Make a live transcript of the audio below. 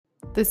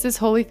This is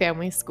Holy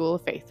Family School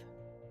of Faith.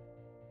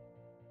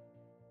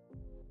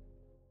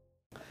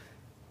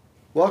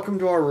 Welcome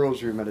to our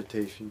Rosary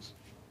Meditations.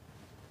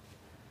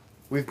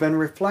 We've been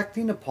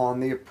reflecting upon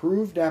the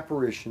approved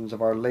apparitions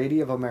of Our Lady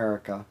of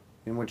America,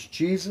 in which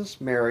Jesus,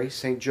 Mary,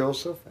 St.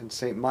 Joseph, and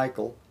St.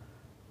 Michael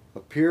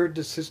appeared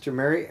to Sister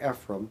Mary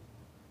Ephraim,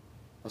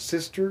 a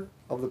sister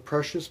of the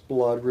Precious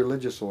Blood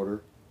Religious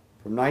Order,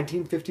 from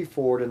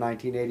 1954 to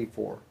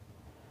 1984.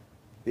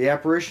 The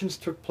apparitions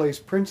took place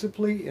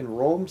principally in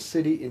Rome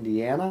City,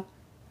 Indiana,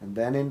 and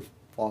then in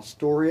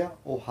Fostoria,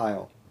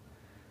 Ohio.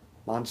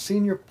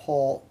 Monsignor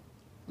Paul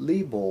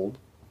Liebold,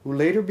 who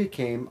later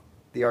became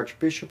the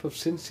Archbishop of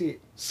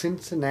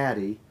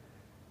Cincinnati,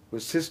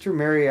 was Sister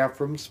Mary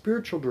Ephraim's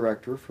spiritual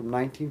director from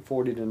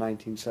 1940 to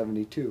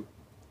 1972.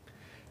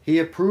 He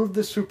approved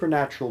the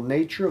supernatural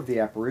nature of the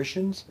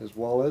apparitions, as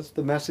well as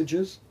the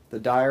messages, the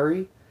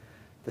diary,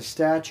 the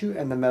statue,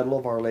 and the medal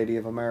of Our Lady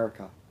of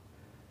America.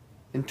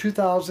 In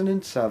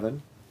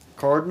 2007,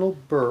 Cardinal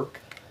Burke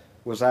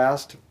was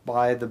asked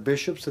by the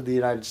bishops of the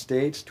United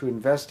States to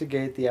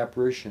investigate the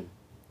apparition.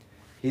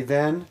 He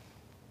then,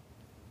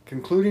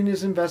 concluding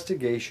his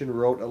investigation,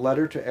 wrote a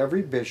letter to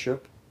every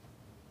bishop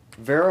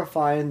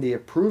verifying the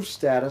approved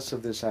status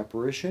of this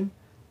apparition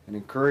and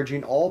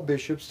encouraging all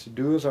bishops to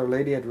do as Our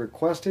Lady had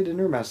requested in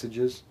her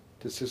messages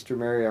to Sister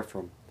Mary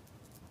Ephraim.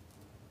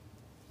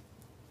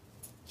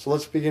 So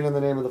let's begin in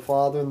the name of the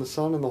Father, and the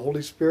Son, and the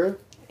Holy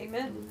Spirit.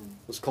 Amen.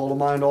 Let's call to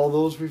mind all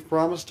those we've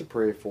promised to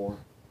pray for.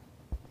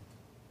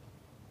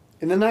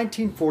 In the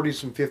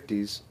 1940s and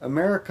 50s,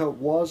 America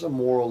was a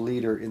moral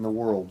leader in the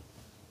world.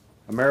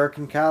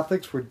 American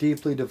Catholics were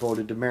deeply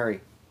devoted to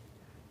Mary.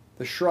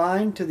 The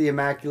Shrine to the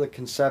Immaculate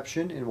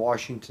Conception in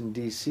Washington,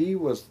 D.C.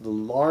 was the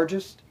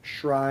largest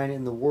shrine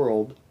in the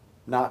world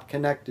not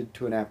connected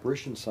to an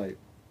apparition site.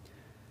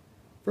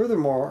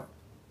 Furthermore,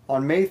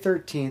 on May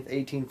 13,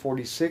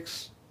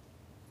 1846,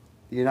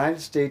 the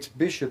United States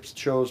bishops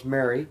chose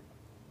Mary,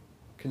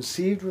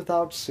 conceived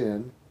without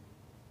sin,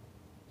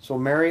 so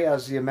Mary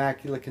as the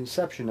Immaculate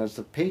Conception as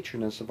the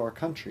patroness of our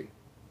country.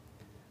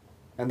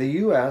 And the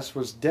U.S.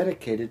 was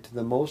dedicated to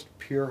the most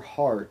pure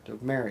heart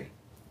of Mary.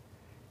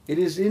 It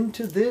is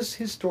into this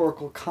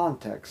historical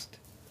context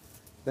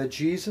that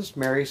Jesus,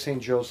 Mary,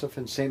 St. Joseph,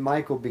 and St.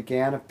 Michael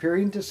began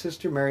appearing to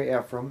Sister Mary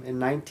Ephraim in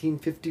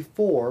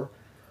 1954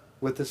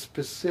 with a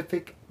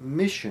specific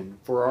mission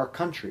for our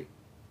country.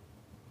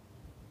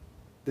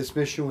 This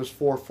mission was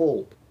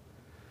fourfold: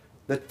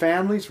 that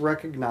families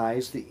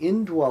recognize the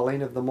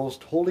indwelling of the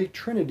Most Holy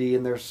Trinity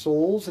in their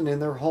souls and in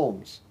their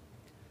homes.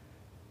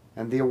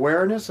 And the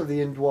awareness of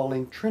the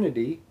indwelling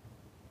Trinity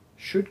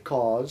should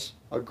cause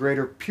a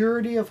greater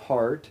purity of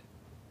heart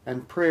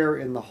and prayer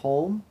in the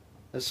home,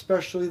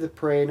 especially the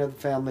praying of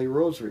the family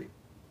rosary.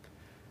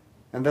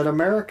 And that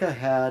America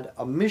had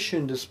a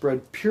mission to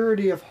spread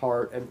purity of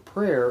heart and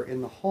prayer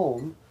in the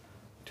home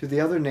to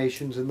the other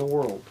nations in the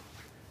world.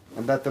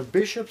 And that the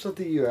bishops of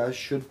the U.S.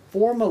 should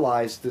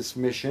formalize this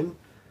mission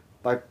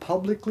by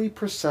publicly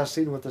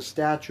processing with a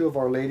statue of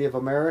Our Lady of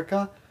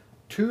America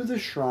to the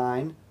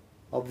Shrine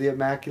of the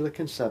Immaculate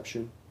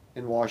Conception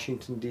in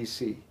Washington,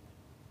 D.C.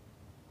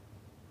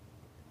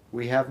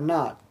 We have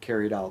not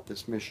carried out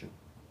this mission.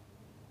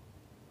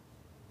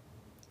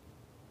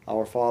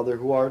 Our Father,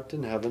 who art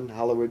in heaven,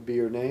 hallowed be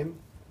your name.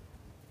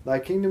 Thy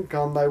kingdom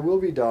come, thy will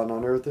be done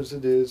on earth as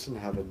it is in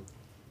heaven.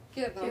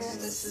 Give us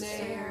this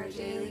day our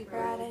daily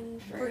bread, and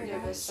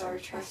forgive us our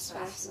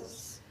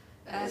trespasses,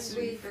 as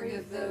we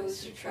forgive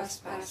those who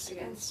trespass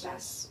against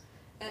us.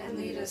 And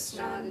lead us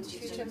not into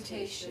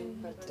temptation,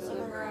 but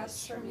deliver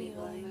us from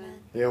evil.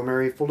 Amen. Hail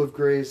Mary, full of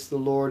grace, the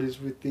Lord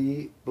is with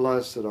thee.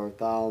 Blessed art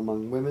thou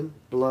among women.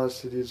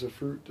 Blessed is the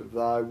fruit of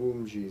thy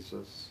womb,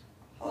 Jesus.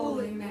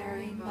 Holy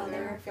Mary,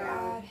 Mother of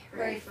God,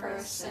 pray for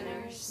us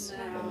sinners,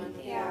 now and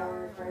at the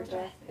hour of our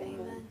death.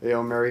 Amen.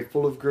 Hail Mary,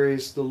 full of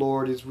grace, the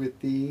Lord is with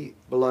thee.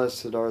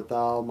 Blessed art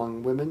thou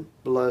among women.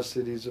 Blessed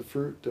is the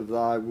fruit of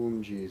thy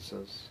womb,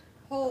 Jesus.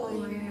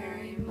 Holy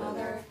Mary,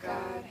 Mother of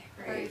God,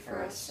 pray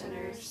for us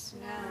sinners,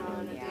 now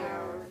and at the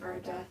hour of our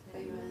death.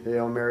 Amen.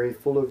 Hail Mary,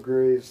 full of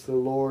grace, the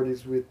Lord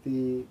is with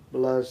thee.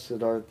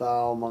 Blessed art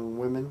thou among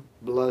women.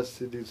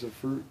 Blessed is the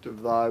fruit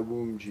of thy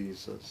womb,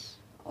 Jesus.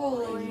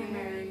 Holy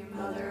Mary,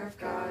 Mother of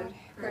God,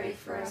 pray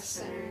for us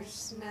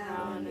sinners,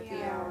 now and at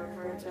the hour of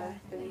our death.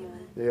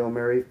 Amen. Hail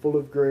Mary, full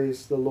of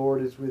grace, the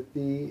Lord is with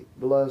thee.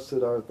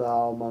 Blessed art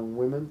thou among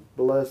women.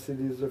 Blessed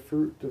is the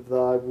fruit of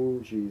thy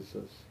womb,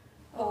 Jesus.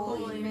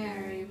 Holy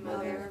Mary,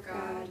 Mother of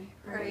God,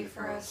 pray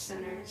for us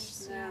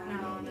sinners,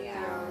 now and at the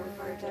hour of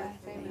our death.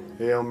 Amen.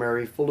 Hail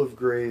Mary, full of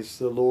grace,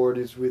 the Lord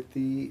is with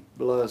thee.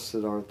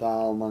 Blessed art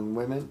thou among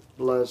women.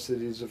 Blessed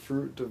is the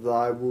fruit of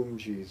thy womb,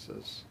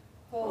 Jesus.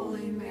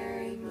 Holy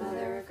Mary,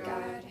 Mother of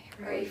God,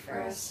 pray for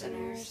us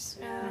sinners,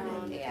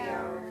 now and at the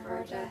hour of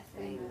our death.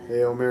 Amen.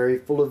 Hail Mary,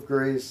 full of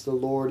grace, the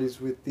Lord is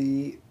with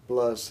thee.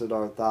 Blessed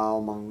art thou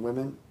among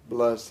women.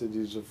 Blessed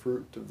is the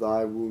fruit of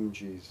thy womb,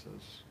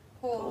 Jesus.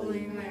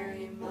 Holy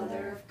Mary,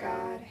 Mother of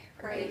God,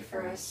 pray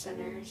for us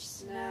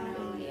sinners, now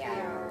and at the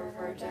hour of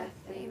our death.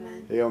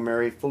 Amen. Hail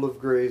Mary, full of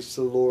grace,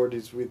 the Lord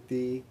is with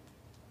thee.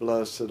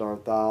 Blessed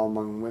art thou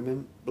among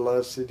women,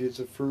 blessed is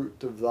the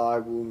fruit of thy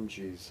womb,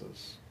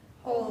 Jesus.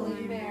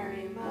 Holy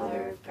Mary,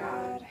 Mother of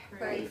God,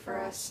 pray for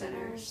us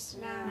sinners,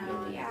 now and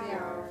at the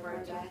hour of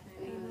our death.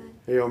 Amen.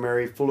 Hail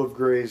Mary, full of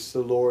grace,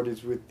 the Lord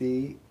is with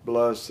thee.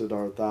 Blessed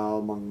art thou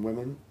among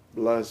women,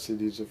 blessed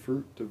is the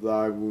fruit of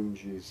thy womb,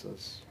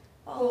 Jesus.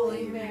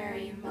 Holy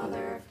Mary,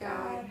 Mother of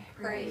God,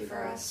 pray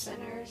for us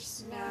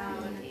sinners, now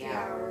and at the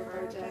hour of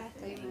our death.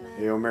 Amen.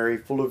 Hail Mary,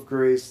 full of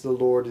grace, the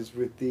Lord is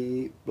with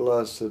thee.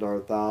 Blessed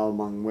art thou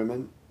among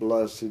women,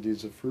 blessed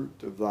is the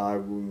fruit of thy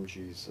womb,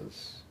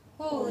 Jesus.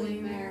 Holy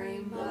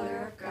Mary,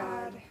 Mother of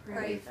God,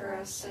 pray for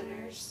us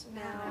sinners,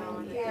 now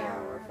and at the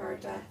hour of our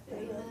death.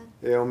 Amen.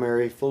 Hail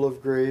Mary, full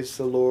of grace,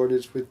 the Lord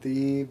is with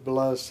thee.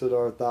 Blessed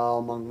art thou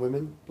among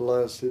women,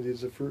 blessed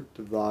is the fruit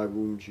of thy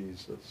womb,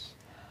 Jesus.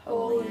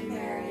 Holy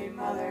Mary,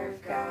 Mother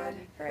of God,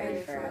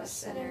 pray for us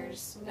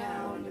sinners,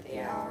 now and at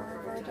the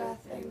hour of our death.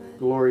 Amen.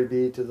 Glory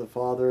be to the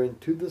Father, and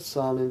to the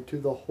Son, and to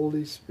the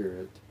Holy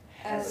Spirit.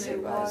 As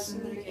it was in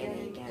the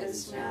beginning,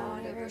 is now,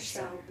 and ever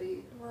shall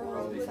be,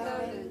 world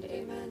without end.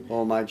 Amen.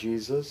 O my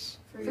Jesus,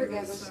 Forgive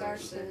us our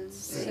sins,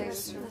 save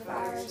us from the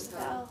fires of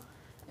hell,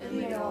 and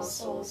lead all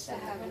souls to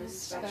heaven,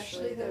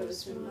 especially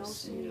those who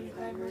most need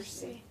thy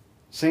mercy.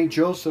 Saint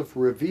Joseph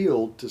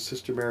revealed to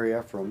Sister Mary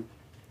Ephraim,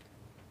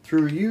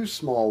 through you,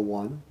 small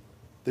one,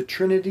 the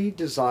Trinity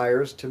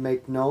desires to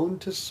make known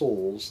to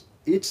souls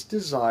its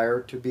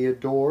desire to be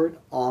adored,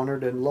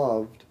 honored, and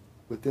loved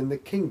within the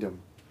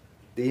kingdom,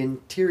 the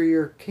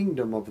interior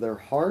kingdom of their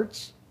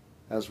hearts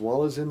as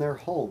well as in their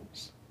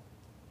homes.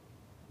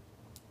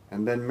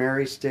 And then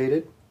Mary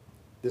stated,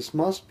 this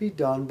must be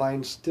done by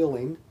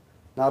instilling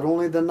not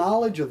only the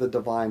knowledge of the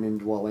divine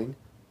indwelling,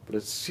 but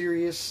a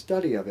serious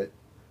study of it,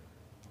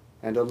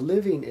 and a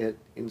living it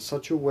in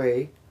such a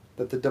way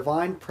that the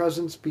divine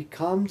presence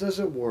becomes, as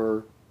it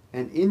were,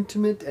 an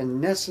intimate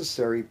and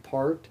necessary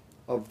part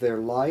of their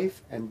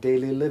life and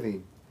daily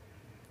living.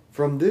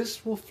 From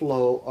this will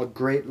flow a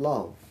great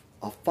love,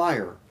 a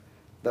fire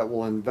that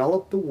will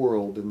envelop the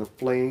world in the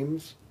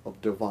flames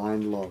of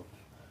divine love.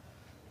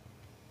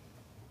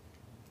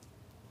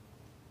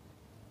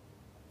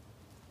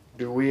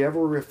 Do we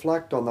ever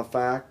reflect on the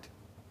fact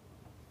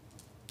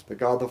that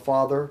God the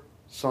Father,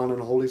 Son,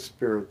 and Holy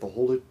Spirit, the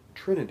Holy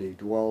Trinity,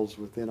 dwells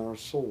within our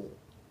soul?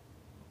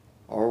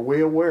 Are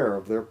we aware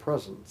of their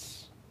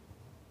presence?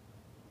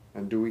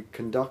 And do we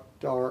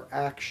conduct our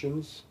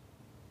actions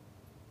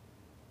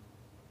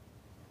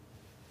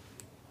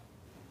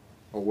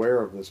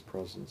aware of this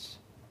presence?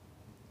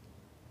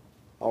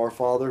 Our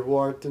Father who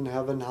art in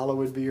heaven,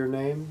 hallowed be your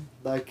name.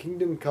 Thy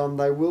kingdom come,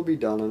 thy will be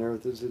done on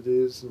earth as it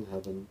is in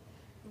heaven.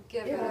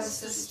 Give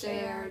us this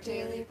day our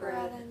daily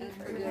bread, and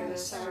forgive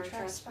us our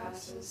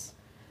trespasses,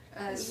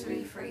 as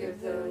we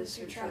forgive those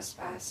who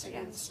trespass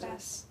against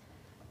us.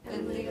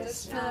 And lead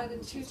us not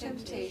into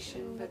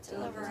temptation, but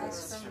deliver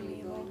us from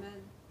evil.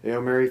 Amen.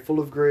 Hail Mary, full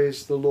of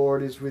grace, the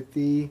Lord is with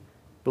thee.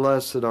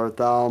 Blessed art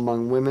thou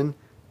among women,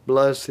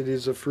 blessed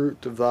is the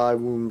fruit of thy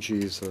womb,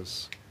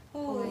 Jesus.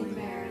 Holy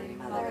Mary,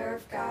 Mother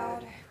of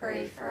God,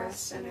 pray for us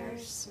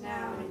sinners,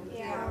 now and at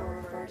the hour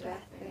of our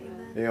death.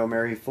 Amen. Hail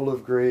Mary, full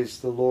of grace,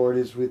 the Lord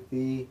is with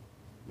thee.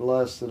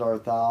 Blessed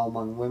art thou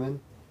among women,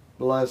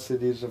 blessed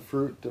is the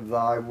fruit of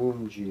thy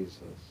womb,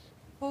 Jesus.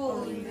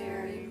 Holy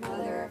Mary,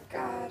 Mother of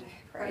God,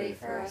 pray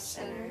for us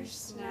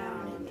sinners,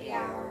 now and at the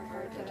hour of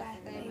our death.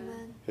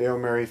 Amen. Hail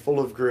Mary, full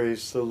of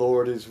grace, the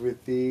Lord is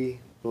with thee.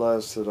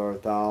 Blessed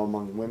art thou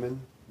among women,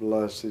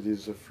 blessed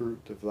is the fruit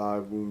of thy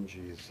womb,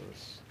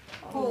 Jesus.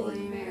 Holy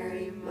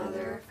Mary,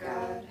 Mother of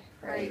God,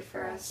 pray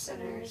for us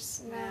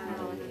sinners,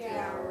 now and at the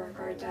hour of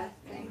our death.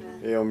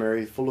 Amen. Hail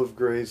Mary, full of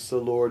grace, the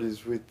Lord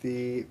is with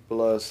thee.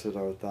 Blessed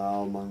art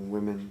thou among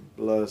women,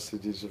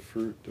 blessed is the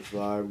fruit of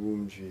thy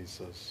womb,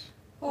 Jesus.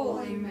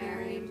 Holy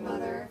Mary,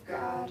 Mother of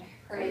God,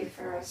 pray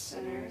for us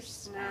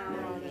sinners, now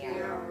and at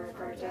the hour of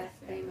our death.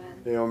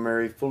 Amen. Hail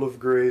Mary, full of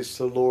grace,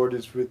 the Lord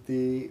is with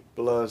thee.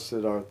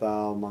 Blessed art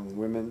thou among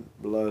women,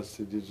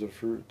 blessed is the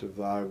fruit of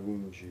thy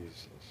womb,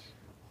 Jesus.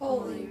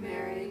 Holy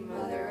Mary,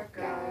 Mother of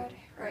God,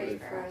 pray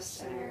for us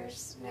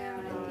sinners, now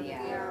and at the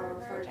hour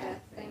of our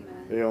death.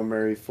 Amen. Hail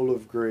Mary, full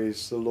of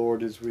grace, the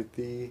Lord is with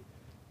thee.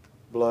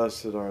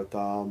 Blessed art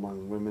thou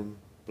among women,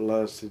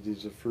 blessed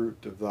is the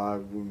fruit of thy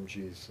womb,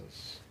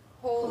 Jesus.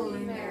 Holy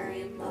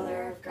Mary,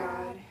 Mother of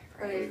God,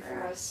 pray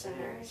for us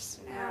sinners,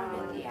 now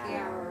and at the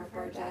hour of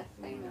our death.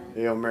 Amen.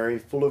 Hail Mary,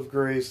 full of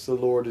grace, the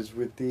Lord is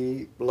with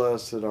thee.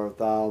 Blessed art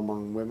thou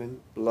among women,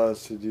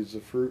 blessed is the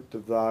fruit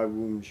of thy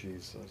womb,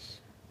 Jesus.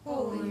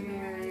 Holy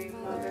Mary,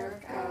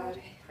 Mother of God,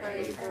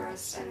 pray for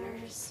us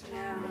sinners,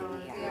 now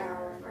and at the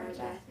hour of our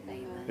death.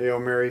 Amen. Hail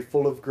Mary,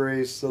 full of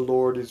grace, the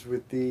Lord is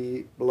with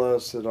thee.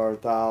 Blessed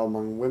art thou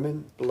among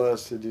women,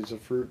 blessed is the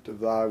fruit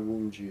of thy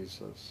womb,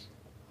 Jesus.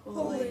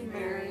 Holy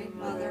Mary,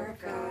 Mother of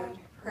God,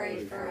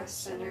 pray for us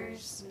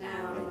sinners,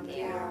 now and at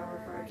the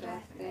hour of our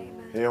death.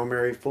 Amen. Hail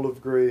Mary, full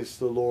of grace,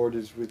 the Lord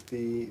is with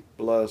thee.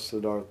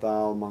 Blessed art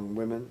thou among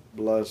women.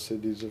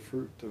 Blessed is the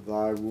fruit of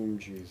thy womb,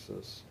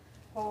 Jesus.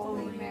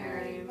 Holy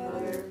Mary,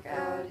 Mother of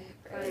God,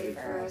 pray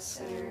for us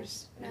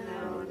sinners,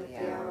 now and at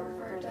the hour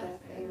of our death.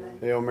 Amen.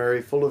 Hail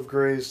Mary, full of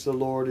grace, the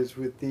Lord is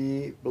with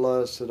thee.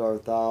 Blessed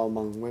art thou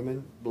among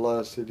women.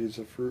 Blessed is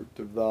the fruit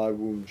of thy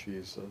womb,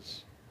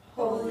 Jesus.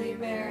 Holy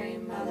Mary,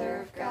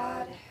 Mother of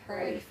God,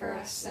 pray for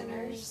us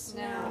sinners,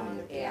 now and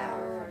at the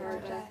hour of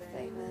our death.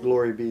 Amen.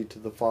 Glory be to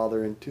the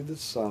Father, and to the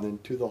Son,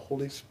 and to the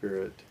Holy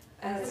Spirit.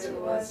 As it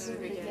was in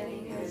the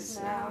beginning, is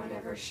now, and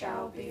ever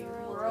shall be,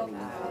 world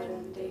without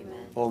end.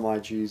 Amen. O my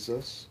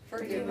Jesus,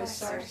 Forgive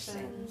us our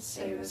sins,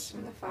 save us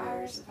from the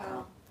fires of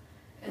hell,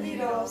 and lead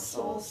all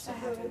souls to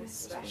heaven,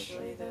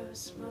 especially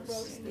those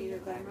most in need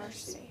of thy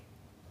mercy.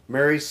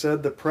 Mary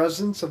said the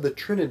presence of the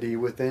Trinity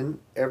within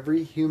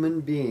every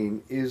human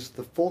being is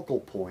the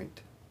focal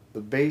point, the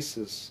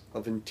basis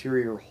of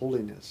interior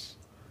holiness.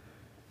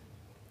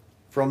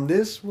 From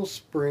this will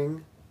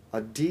spring a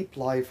deep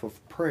life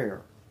of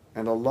prayer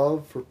and a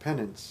love for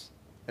penance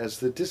as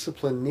the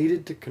discipline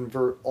needed to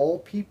convert all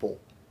people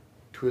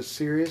to a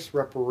serious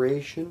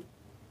preparation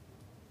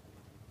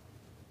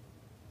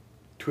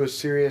for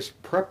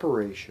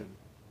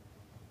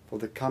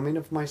the coming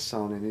of my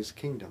Son and his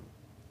kingdom.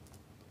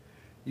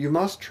 You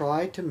must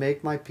try to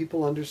make my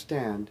people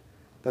understand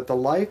that the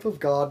life of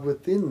God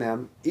within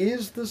them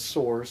is the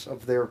source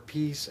of their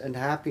peace and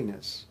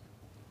happiness.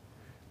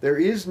 There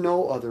is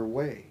no other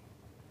way.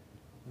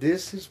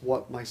 This is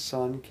what my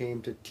Son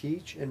came to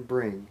teach and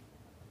bring,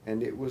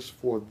 and it was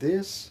for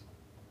this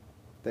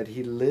that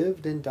he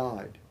lived and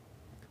died.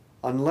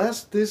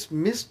 Unless this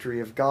mystery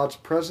of God's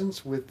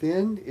presence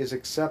within is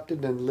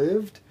accepted and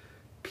lived,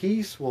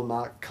 peace will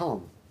not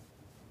come.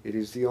 It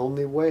is the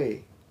only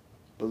way.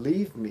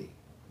 Believe me,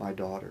 my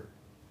daughter.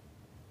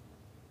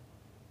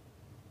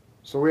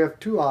 So we have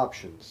two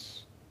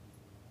options.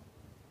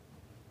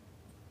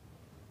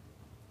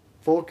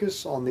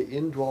 Focus on the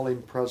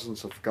indwelling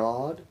presence of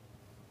God,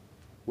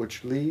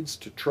 which leads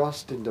to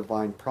trust in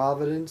divine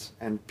providence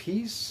and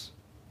peace,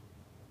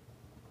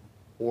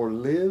 or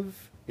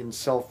live in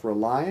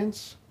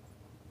self-reliance,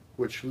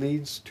 which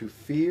leads to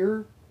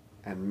fear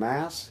and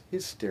mass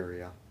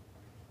hysteria.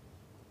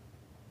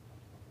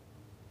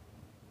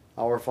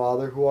 Our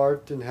Father, who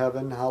art in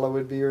heaven,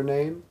 hallowed be your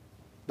name.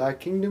 Thy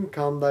kingdom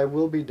come, thy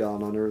will be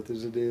done on earth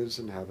as it is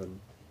in heaven.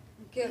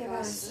 Give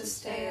us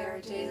this day our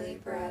daily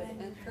bread,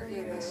 and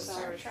forgive us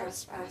our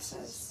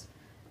trespasses,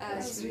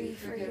 as we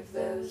forgive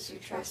those who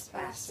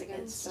trespass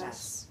against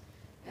us.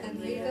 And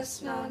lead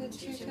us not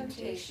into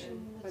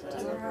temptation, but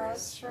deliver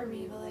us from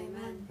evil.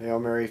 Amen. Hail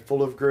Mary,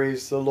 full of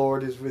grace, the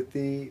Lord is with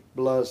thee.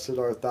 Blessed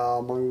art thou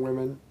among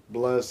women.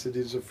 Blessed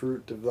is the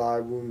fruit of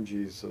thy womb,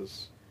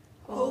 Jesus.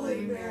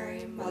 Holy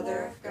Mary,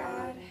 Mother of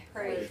God,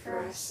 pray for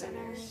us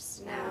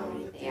sinners, now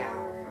and at the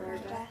hour of our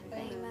death.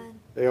 Amen.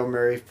 Hail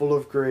Mary, full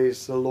of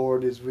grace, the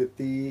Lord is with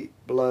thee.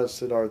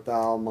 Blessed art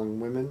thou among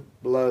women.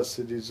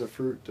 Blessed is the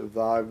fruit of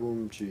thy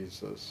womb,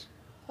 Jesus.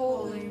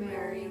 Holy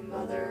Mary,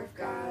 Mother of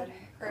God,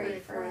 pray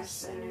for us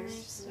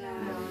sinners,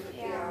 now and at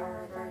the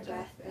hour of our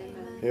death.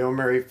 Amen. Hail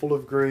Mary, full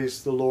of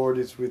grace, the Lord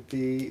is with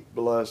thee.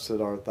 Blessed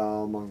art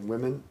thou among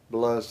women.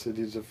 Blessed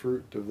is the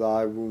fruit of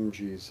thy womb,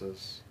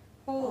 Jesus.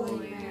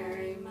 Holy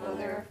Mary,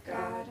 Mother of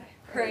God,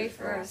 pray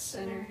for us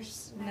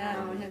sinners,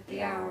 now and at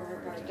the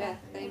hour of our death.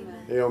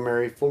 Amen. Hail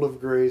Mary, full of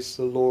grace,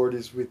 the Lord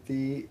is with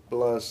thee.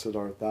 Blessed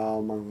art thou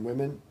among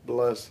women.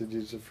 Blessed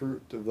is the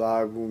fruit of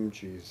thy womb,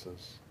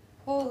 Jesus.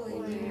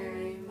 Holy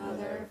Mary,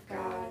 Mother of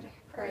God,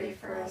 pray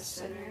for us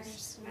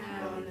sinners,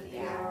 now and at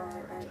the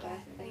hour of our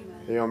death.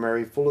 Amen. Hail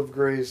Mary, full of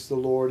grace, the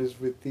Lord is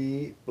with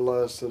thee.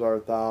 Blessed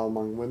art thou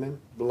among women.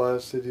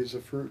 Blessed is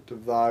the fruit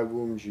of thy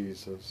womb,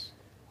 Jesus.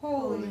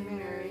 Holy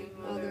Mary,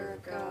 Mother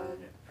of God,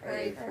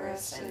 pray for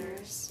us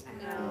sinners,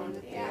 now and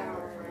at the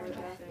hour of our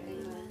death.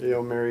 Amen.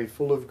 Hail Mary,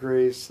 full of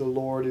grace, the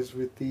Lord is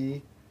with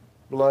thee.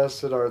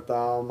 Blessed art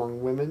thou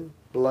among women.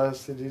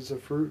 Blessed is the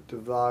fruit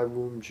of thy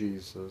womb,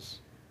 Jesus.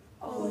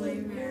 Holy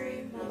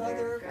Mary,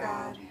 Mother of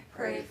God,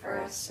 pray for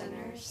us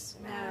sinners,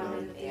 now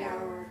and at the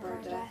hour of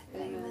our death.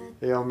 Amen.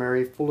 Hail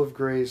Mary, full of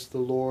grace, the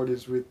Lord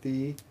is with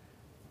thee.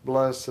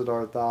 Blessed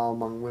art thou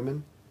among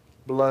women.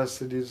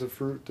 Blessed is the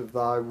fruit of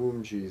thy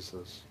womb,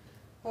 Jesus.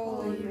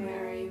 Holy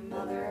Mary,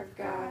 Mother of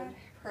God,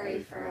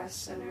 pray for us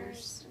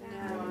sinners,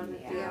 now and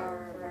at the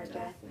hour of our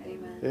death.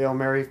 Amen. Hail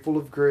Mary, full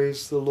of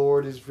grace, the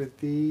Lord is with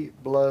thee.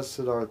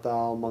 Blessed art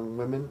thou among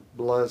women.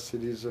 Blessed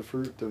is the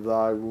fruit of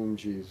thy womb,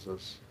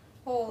 Jesus.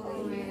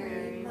 Holy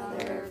Mary,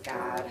 Mother of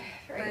God,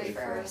 pray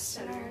for us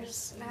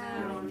sinners,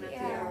 now and at the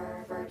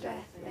hour of our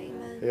death.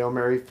 Amen. Hail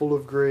Mary, full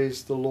of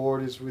grace, the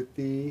Lord is with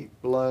thee.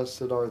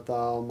 Blessed art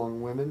thou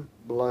among women.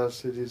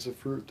 Blessed is the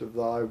fruit of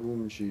thy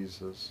womb,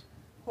 Jesus.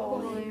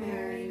 Holy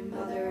Mary,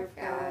 Mother of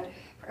God,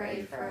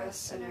 pray for us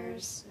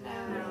sinners,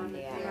 now and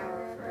at the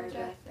hour of our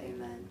death.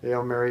 Amen.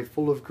 Hail Mary,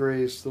 full of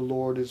grace, the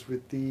Lord is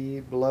with thee.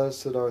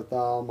 Blessed art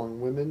thou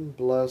among women.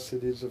 Blessed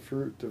is the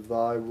fruit of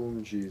thy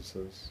womb,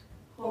 Jesus.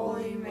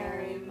 Holy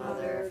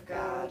Mother of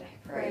God,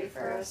 pray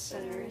for us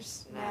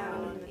sinners,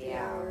 now and at the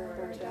hour of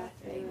our death.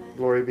 Amen.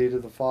 Glory be to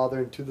the Father,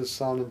 and to the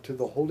Son, and to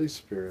the Holy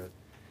Spirit.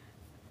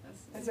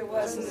 As it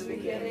was in the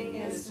beginning,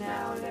 is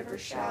now, and ever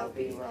shall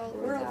be, world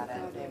without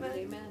end.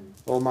 Amen.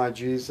 O my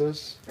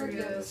Jesus,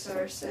 Forgive us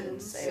our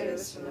sins, save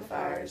us from the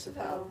fires of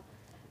hell,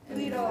 and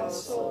lead all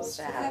souls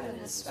to heaven,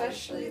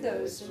 especially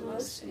those in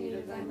most need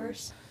of thy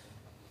mercy.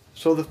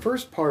 so the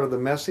first part of the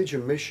message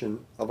and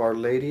mission of Our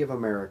Lady of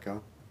America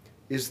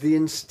is the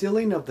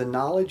instilling of the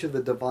knowledge of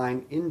the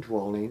divine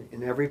indwelling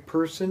in every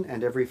person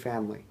and every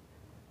family.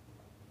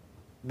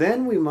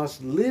 Then we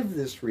must live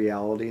this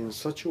reality in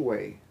such a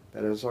way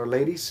that, as Our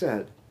Lady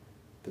said,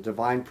 the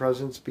divine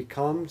presence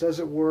becomes, as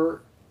it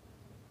were,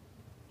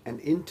 an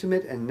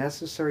intimate and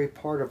necessary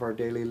part of our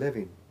daily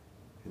living.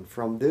 And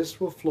from this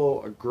will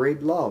flow a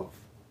great love,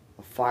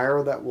 a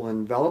fire that will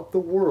envelop the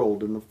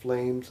world in the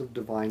flames of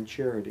divine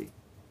charity.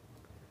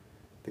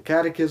 The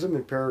Catechism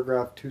in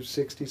paragraph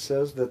 260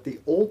 says that the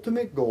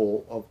ultimate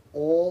goal of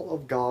all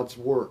of God's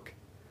work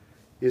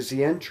is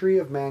the entry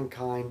of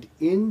mankind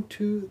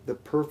into the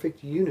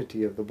perfect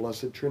unity of the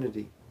Blessed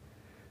Trinity.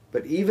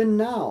 But even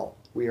now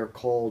we are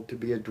called to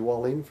be a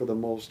dwelling for the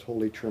Most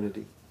Holy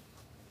Trinity.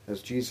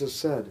 As Jesus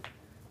said,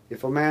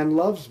 "If a man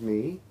loves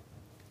me,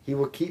 he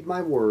will keep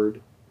my word,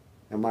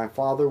 and my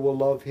Father will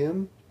love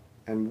him,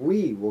 and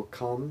we will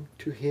come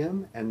to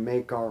him and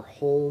make our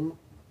home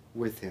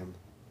with him."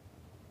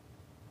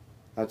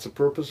 That's the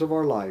purpose of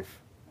our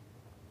life,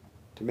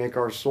 to make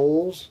our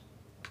souls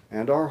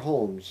and our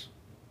homes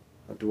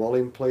a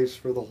dwelling place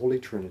for the Holy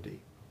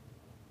Trinity.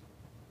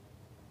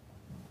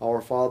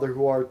 Our Father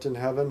who art in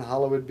heaven,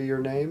 hallowed be your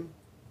name.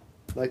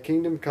 Thy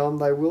kingdom come,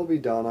 thy will be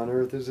done on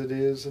earth as it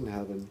is in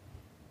heaven.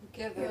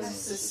 Give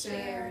us this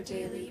day our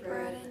daily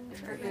bread, and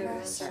forgive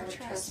us our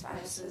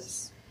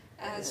trespasses,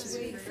 as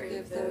we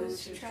forgive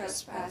those who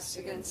trespass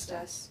against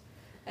us.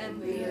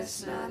 And lead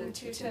us not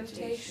into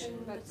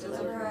temptation, but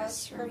deliver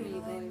us from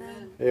evil.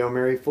 Amen. Hail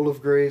Mary, full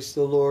of grace,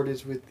 the Lord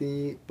is with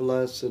thee.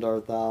 Blessed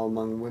art thou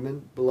among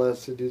women.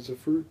 Blessed is the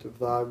fruit of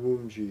thy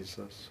womb,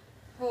 Jesus.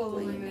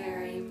 Holy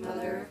Mary,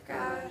 Mother of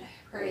God,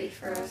 pray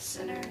for us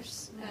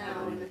sinners,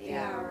 now and at the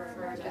hour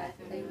of our death.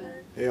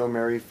 Amen. Hail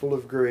Mary, full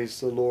of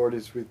grace, the Lord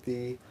is with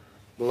thee.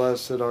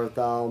 Blessed art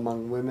thou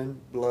among women.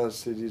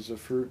 Blessed is the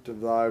fruit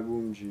of thy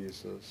womb,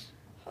 Jesus.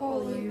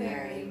 Holy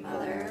Mary,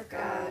 Mother of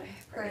God,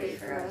 pray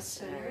for us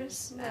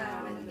sinners,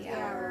 now and at the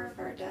hour of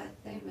our death.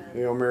 Amen.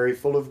 Hail Mary,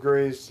 full of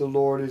grace, the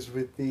Lord is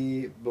with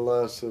thee.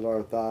 Blessed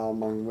art thou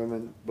among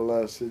women.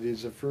 Blessed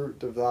is the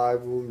fruit of thy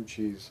womb,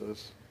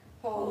 Jesus.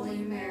 Holy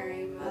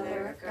Mary,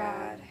 Mother of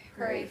God,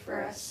 pray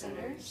for us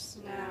sinners,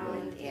 now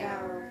and at the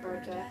hour of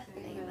our death.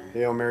 Amen.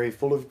 Hail Mary,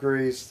 full of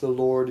grace, the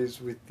Lord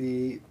is with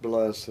thee.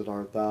 Blessed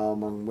art thou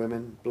among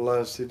women.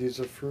 Blessed is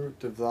the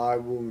fruit of thy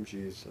womb,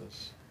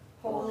 Jesus.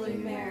 Holy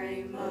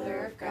Mary,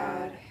 Mother of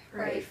God,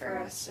 pray for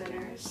us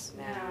sinners,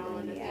 now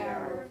and at the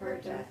hour of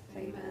our death.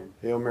 Amen.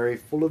 Hail Mary,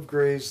 full of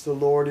grace, the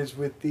Lord is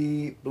with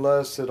thee.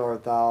 Blessed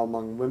art thou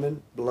among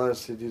women.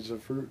 Blessed is the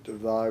fruit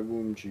of thy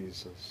womb,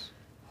 Jesus.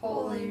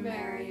 Holy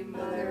Mary,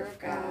 Mother of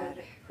God,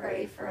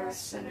 pray for us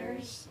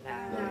sinners,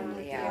 now and at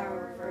the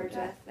hour of our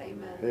death.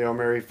 Amen. Hail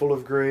Mary, full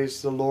of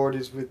grace, the Lord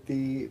is with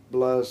thee.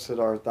 Blessed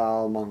art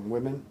thou among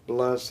women.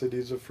 Blessed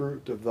is the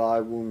fruit of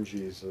thy womb,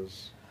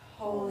 Jesus.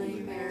 Holy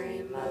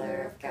Mary,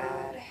 Mother of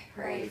God,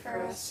 pray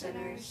for us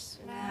sinners,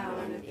 now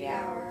and at the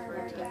hour of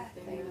our death.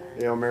 Amen.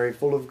 Hail Mary,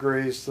 full of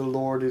grace, the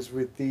Lord is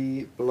with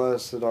thee.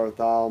 Blessed art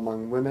thou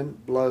among women.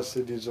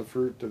 Blessed is the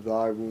fruit of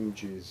thy womb,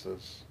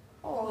 Jesus.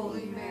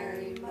 Holy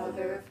Mary,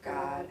 Mother of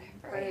God,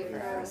 pray for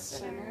us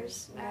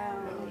sinners,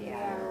 now and at the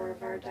hour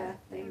of our death.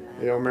 Amen.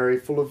 Hail Mary,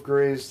 full of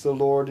grace, the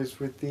Lord is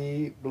with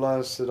thee.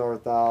 Blessed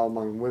art thou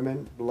among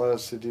women.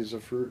 Blessed is the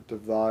fruit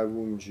of thy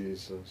womb,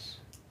 Jesus.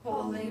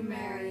 Holy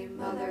Mary,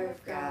 Mother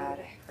of God,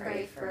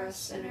 pray for us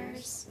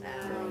sinners,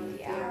 now and at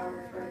the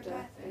hour of our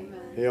death.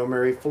 Amen. Hail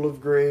Mary, full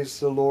of grace,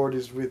 the Lord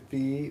is with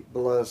thee.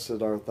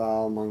 Blessed art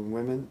thou among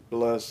women.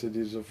 Blessed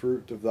is the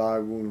fruit of thy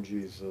womb,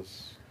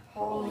 Jesus.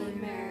 Holy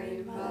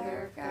Mary,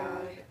 Mother of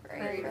God,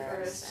 pray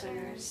for us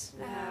sinners,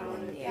 now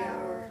and at the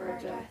hour of our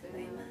death.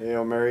 Amen.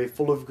 Hail Mary,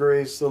 full of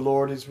grace, the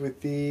Lord is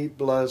with thee.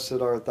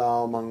 Blessed art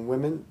thou among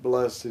women.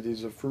 Blessed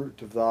is the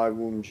fruit of thy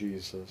womb,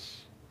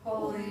 Jesus.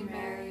 Holy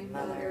Mary,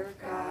 Mother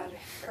of God,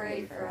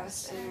 pray for us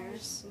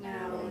sinners,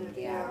 now and at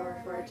the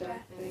hour of our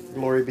death. Amen.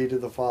 Glory be to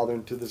the Father,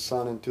 and to the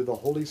Son, and to the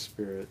Holy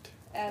Spirit.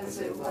 As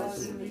it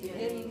was in the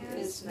beginning,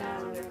 is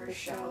now, and ever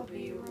shall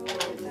be,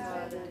 world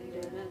without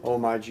end. Amen. O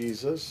my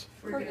Jesus,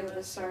 Forgive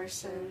us our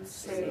sins,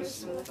 save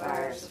us from the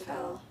fires of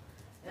hell,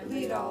 and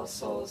lead all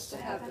souls to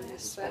heaven,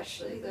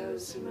 especially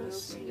those in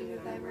most need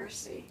of thy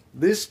mercy.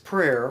 this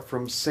prayer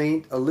from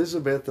Saint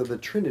Elizabeth of the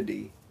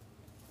Trinity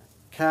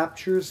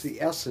captures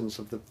the essence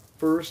of the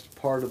first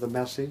part of the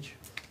message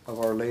of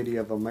Our Lady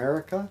of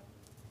America,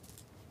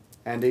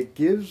 and it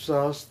gives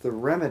us the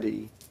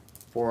remedy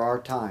for our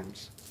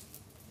times.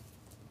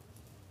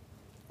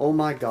 O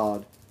my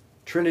God,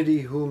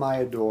 Trinity whom I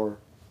adore,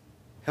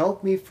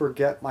 help me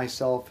forget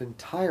myself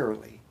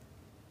entirely,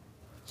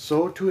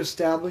 so to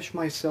establish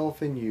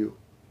myself in you,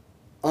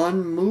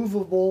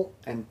 unmovable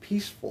and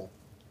peaceful,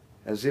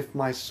 as if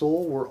my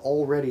soul were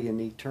already in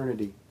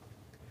eternity.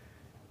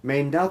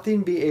 May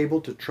nothing be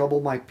able to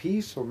trouble my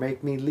peace or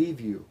make me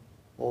leave you,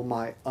 O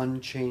my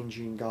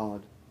unchanging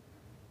God.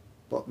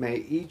 But may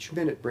each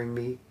minute bring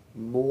me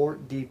more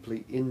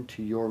deeply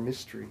into your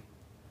mystery.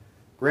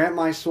 Grant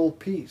my soul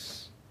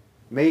peace.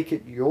 Make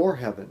it your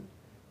heaven,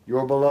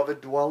 your beloved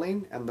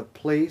dwelling, and the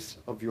place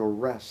of your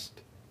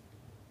rest.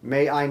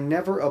 May I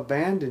never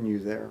abandon you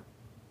there,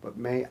 but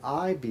may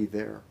I be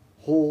there,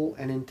 whole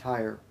and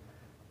entire,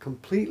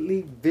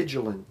 completely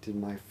vigilant in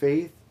my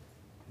faith,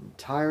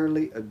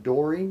 entirely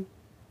adoring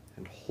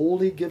and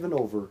wholly given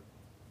over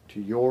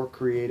to your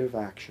creative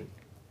action.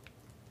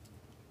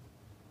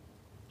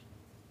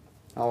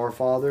 Our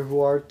Father,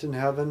 who art in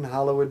heaven,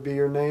 hallowed be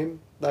your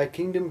name. Thy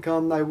kingdom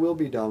come, thy will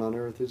be done on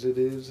earth as it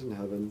is in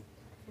heaven.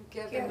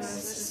 Give us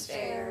this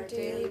day our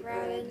daily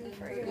bread, and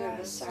forgive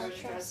us our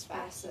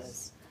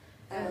trespasses,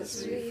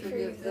 as we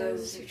forgive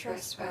those who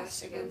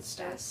trespass against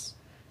us.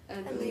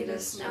 And lead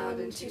us not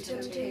into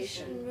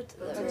temptation,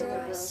 but deliver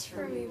us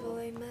from evil.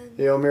 Amen.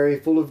 Hail Mary,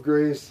 full of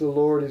grace, the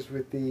Lord is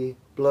with thee.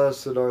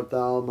 Blessed art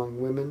thou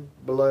among women.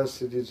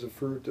 Blessed is the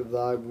fruit of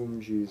thy womb,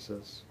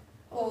 Jesus.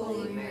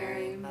 Holy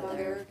Mary,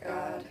 Mother of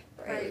God,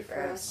 pray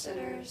for us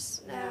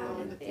sinners, now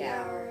and at the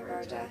hour of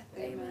our death.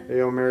 Amen.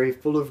 Hail Mary,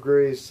 full of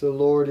grace, the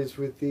Lord is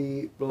with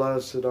thee.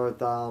 Blessed art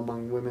thou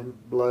among women.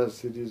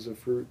 Blessed is the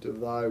fruit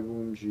of thy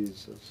womb,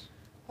 Jesus.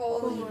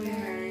 Holy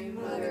Mary,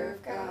 Mother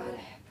of God,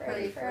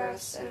 pray for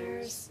us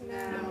sinners,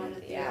 now and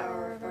at the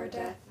hour of our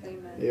death.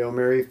 Amen. Hail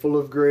Mary, full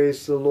of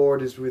grace, the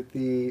Lord is with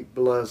thee.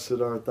 Blessed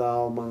art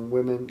thou among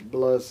women.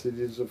 Blessed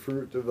is the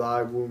fruit of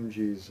thy womb,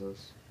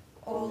 Jesus.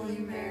 Holy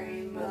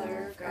Mary,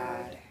 Mother of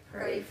God,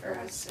 pray for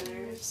us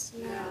sinners,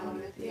 now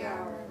and at the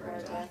hour of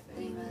our death.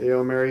 Amen.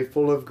 Hail Mary,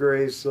 full of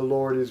grace, the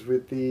Lord is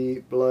with thee.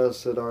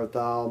 Blessed art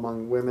thou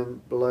among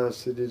women.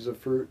 Blessed is the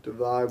fruit of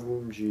thy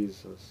womb,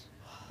 Jesus.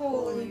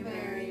 Holy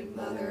Mary,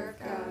 Mother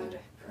of God,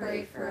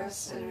 pray for us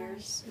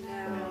sinners,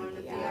 now and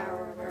at the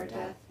hour of our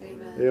death.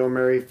 Amen. Hail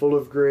Mary, full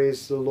of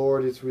grace, the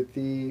Lord is with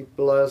thee.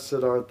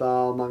 Blessed art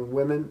thou among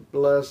women.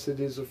 Blessed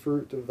is the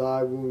fruit of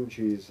thy womb,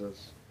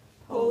 Jesus.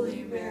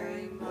 Holy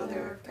Mary,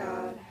 Mother of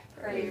God,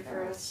 pray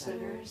for us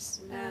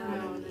sinners,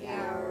 now and at the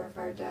hour of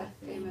our death.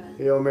 Amen.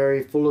 Hail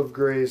Mary, full of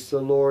grace, the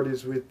Lord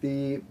is with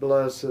thee.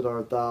 Blessed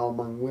art thou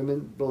among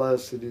women.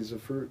 Blessed is the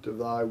fruit of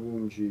thy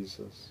womb,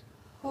 Jesus.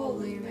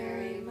 Holy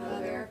Mary,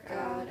 Mother of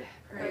God,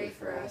 pray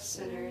for us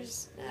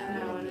sinners,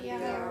 now and at the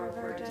hour of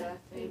our death.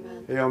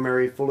 Amen. Hail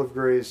Mary, full of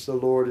grace, the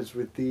Lord is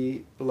with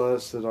thee.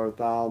 Blessed art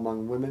thou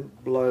among women.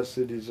 Blessed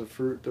is the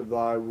fruit of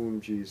thy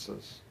womb,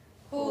 Jesus.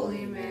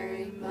 Holy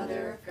Mary,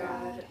 Mother of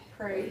God,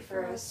 pray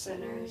for us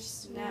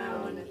sinners,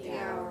 now and at the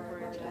hour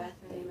of our death.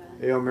 Amen.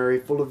 Hail Mary,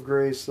 full of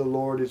grace, the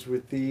Lord is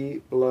with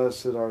thee.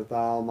 Blessed art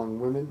thou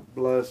among women.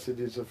 Blessed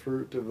is the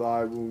fruit of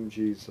thy womb,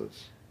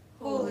 Jesus.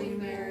 Holy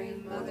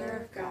Mary,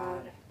 Mother of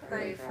God,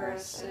 pray for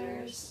us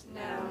sinners,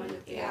 now and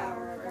at the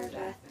hour of our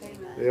death.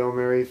 Amen. Hail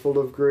Mary, full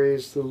of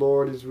grace, the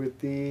Lord is with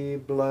thee.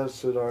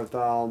 Blessed art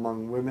thou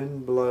among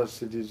women.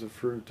 Blessed is the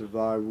fruit of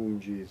thy womb,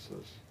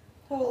 Jesus.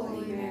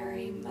 Holy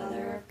Mary,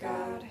 Mother of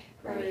God,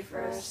 pray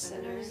for us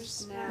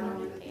sinners, now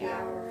and at the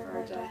hour of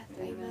our death.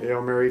 Amen.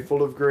 Hail Mary,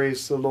 full of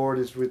grace, the Lord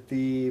is with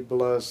thee.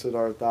 Blessed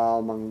art thou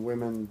among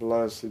women.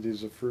 Blessed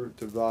is the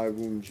fruit of thy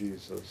womb,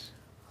 Jesus.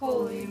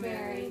 Holy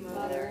Mary,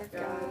 Mother of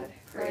God,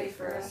 pray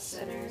for us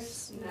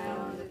sinners,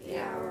 now and at the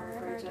hour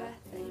of our death.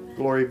 Amen.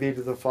 Glory be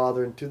to the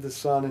Father, and to the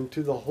Son, and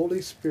to the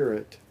Holy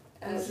Spirit.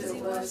 As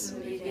it was in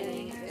the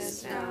beginning,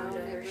 is now, and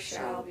ever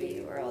shall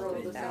be,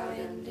 world without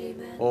end.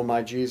 Amen. O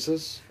my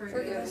Jesus,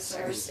 Forgive us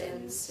our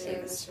sins,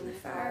 save us from the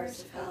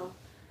fires of hell,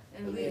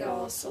 and lead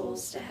all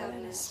souls to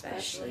heaven,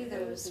 especially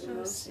those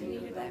most in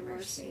need of thy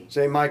mercy.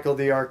 Saint Michael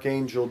the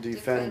Archangel,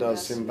 defend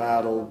us in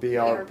battle. Be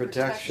our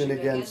protection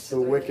against the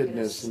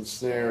wickedness and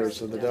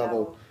snares of the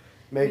devil.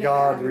 May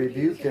God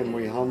rebuke him,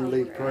 we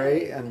humbly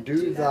pray, and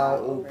do thou,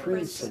 O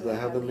Prince of the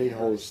heavenly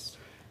host,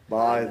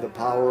 by the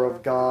power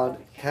of God,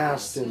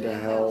 cast into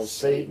hell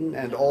Satan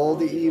and all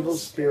the evil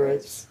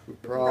spirits who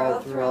prowl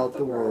throughout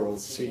the world,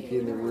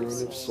 seeking the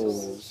ruin of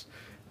souls.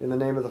 In the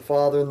name of the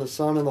Father, and the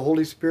Son, and the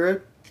Holy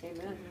Spirit,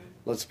 Amen.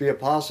 let's be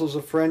apostles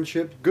of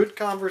friendship, good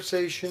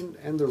conversation,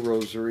 and the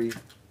rosary.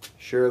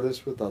 Share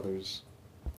this with others.